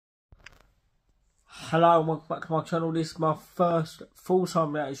Hello and welcome back to my channel. This is my first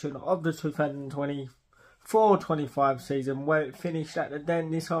full-time reaction of the 2024-25 season, where it finished at the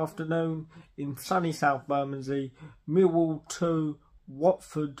Den this afternoon in sunny South Bermondsey. Millwall 2,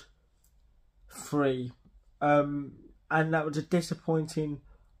 Watford 3. And that was a disappointing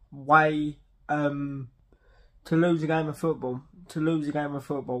way to lose a game of football.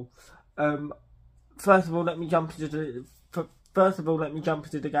 First of all, let me jump into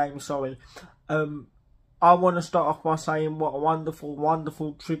the game. Sorry. I want to start off by saying what a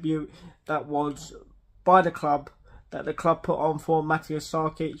wonderful tribute that was by the club, that the club put on for Matija.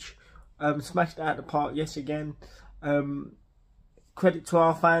 Smashed it out of the park yes again. Credit to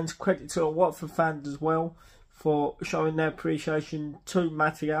our fans, credit to our Watford fans as well for showing their appreciation to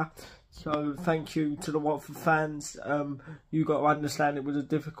Matija. So thank you to the Watford fans. You got to understand it was a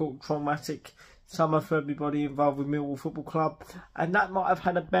difficult, traumatic summer for everybody involved with Millwall Football Club, and that might have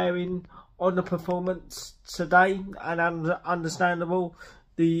had a bearing on the performance today, and understandable.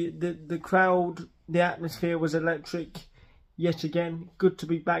 The crowd, the atmosphere was electric yet again. Good to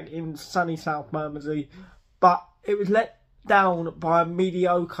be back in sunny South Bermondsey, but it was let down by a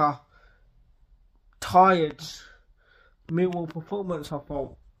mediocre, tired Millwall performance, I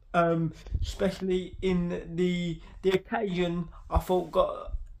thought. Especially in the occasion, I thought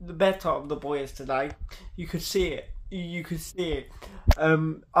got the better of the boys today. You could see it.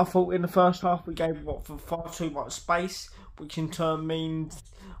 I thought in the first half we gave Watford far too much space, which in turn means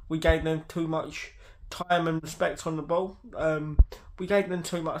we gave them too much time and respect on the ball. We gave them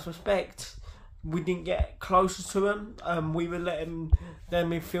too much respect. We didn't get closer to them. We were letting their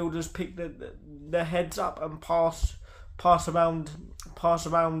midfielders pick their heads up and pass around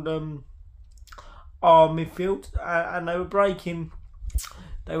our midfield, and they were breaking.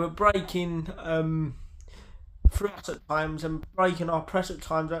 They were breaking through us at times and breaking our press at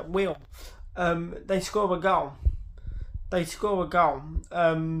times at will. They score a goal.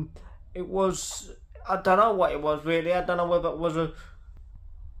 It was, I don't know what it was really. I don't know whether it was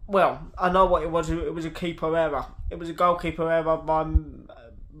I know what it was. It was a keeper error. It was a goalkeeper error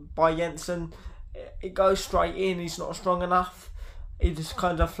by Jensen. It goes straight in. He's not strong enough. He just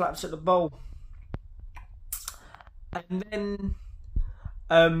kind of flaps at the ball. And then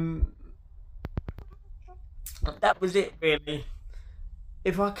that was it really.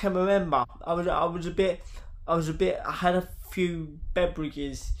 If I can remember, I had a few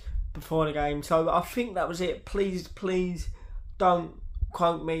beverages before the game, so I think that was it. Please don't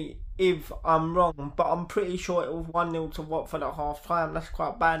quote me if I'm wrong, but I'm pretty sure it was 1-0 to Watford at half time. That's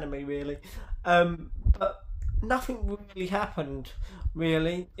quite bad of me really. But nothing really happened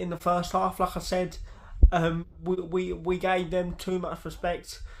really in the first half. Like I said, we gave them too much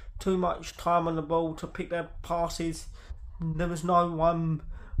respect, too much time on the ball to pick their passes. There was no one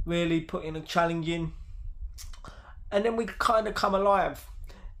really putting a challenge in, and then we kind of come alive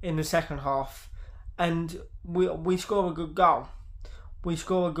in the second half, and we score a good goal. Just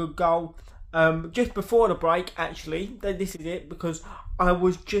before the break, actually. This is it, because I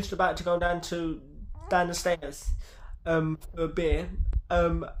was just about to go down the stairs for a beer.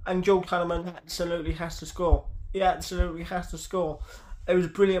 And Joel Cunningham absolutely has to score. He absolutely has to score. It was a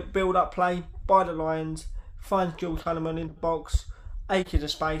brilliant build-up play by the Lions. Finds Joel Cunningham in the box. Acres of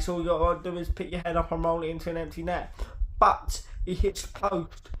space. All you got to do is pick your head up and roll it into an empty net. But he hits the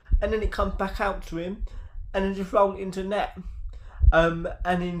post, and then it comes back out to him, and then just roll it into the net. And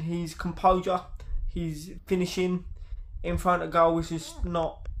in his composure, he's finishing in front of goal, which is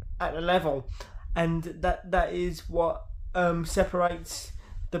not at the level, and that is what separates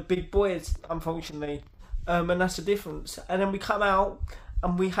the big boys, unfortunately, and that's the difference. And then we come out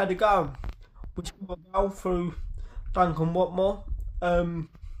and we had a go. We scored a goal through Duncan Watmore.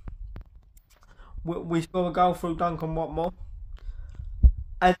 We scored a goal through Duncan Watmore,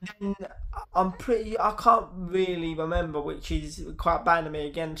 and then I can't really remember, which is quite bad of me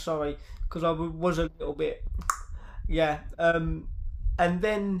again. Sorry, because I was a little bit, yeah. And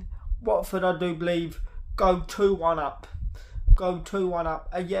then Watford, I do believe, go 2-1 up.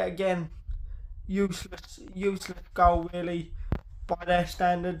 And yet again, useless goal really by their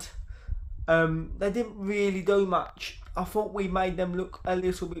standard. They didn't really do much. I thought we made them look a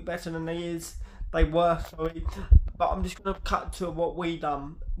little bit better than they were, sorry. But I'm just going to cut to what we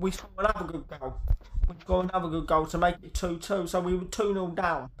done. We scored another good goal. To make it 2-2. So we were 2-0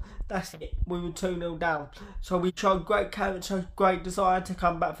 down. That's it. We were 2-0 down. So we showed great character, great desire to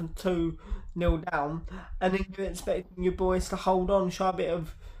come back from 2-0 down, and then you're expecting your boys to hold on, show a bit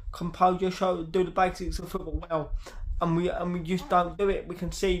of composure, do the basics of football well, and we just don't do it. We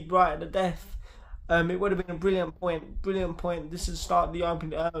concede right at the death, It would have been a brilliant point. Brilliant point. This is start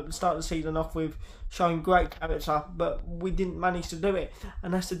the season off with showing great character, but we didn't manage to do it,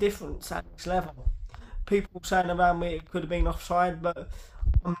 and that's the difference at this level. People saying around me it could have been offside, but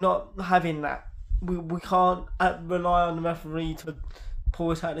I'm not having that. We can't rely on the referee to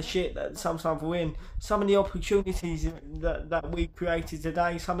pull us out of the shit that sometimes we're in. Some of the opportunities that we created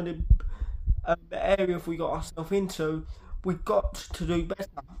today, some of the areas we got ourselves into, we've got to do better.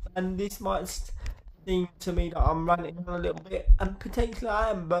 And this might seem to me that I'm ranting on a little bit, and potentially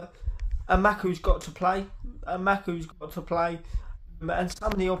I am, but Amaku's got to play. Amaku's got to play. And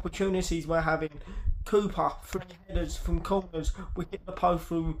some of the opportunities we're having, Cooper, 3 headers from corners, we hit the post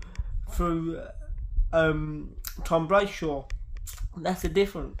through Tom Brayshaw. That's the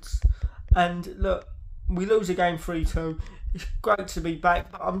difference. And look, we lose a game 3-2. It's great to be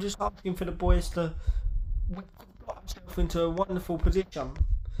back, but I'm just asking for the boys to. We got ourselves into a wonderful position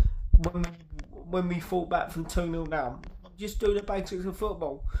when we fought back from 2-0 down. Just do the basics of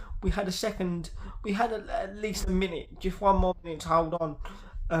football. We had at least a minute, just one more minute to hold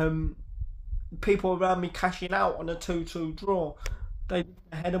on. People around me cashing out on a 2-2 draw. They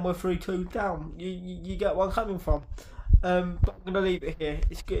head and we're 3-2 down. You get where I'm coming from. But I'm going to leave it here.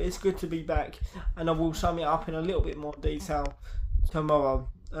 It's good to be back, and I will sum it up in a little bit more detail tomorrow.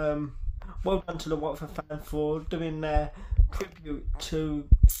 Well done to the Watford fans for doing their tribute to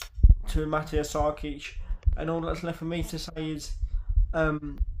Matija, and all that's left for me to say is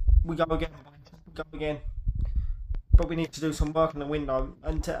we go again. But we need to do some work in the window,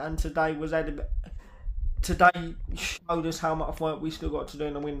 and today showed us how much work we still got to do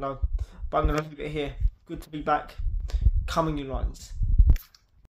in the window. But I'm going to leave it here. Good to be back. Coming, you Lions.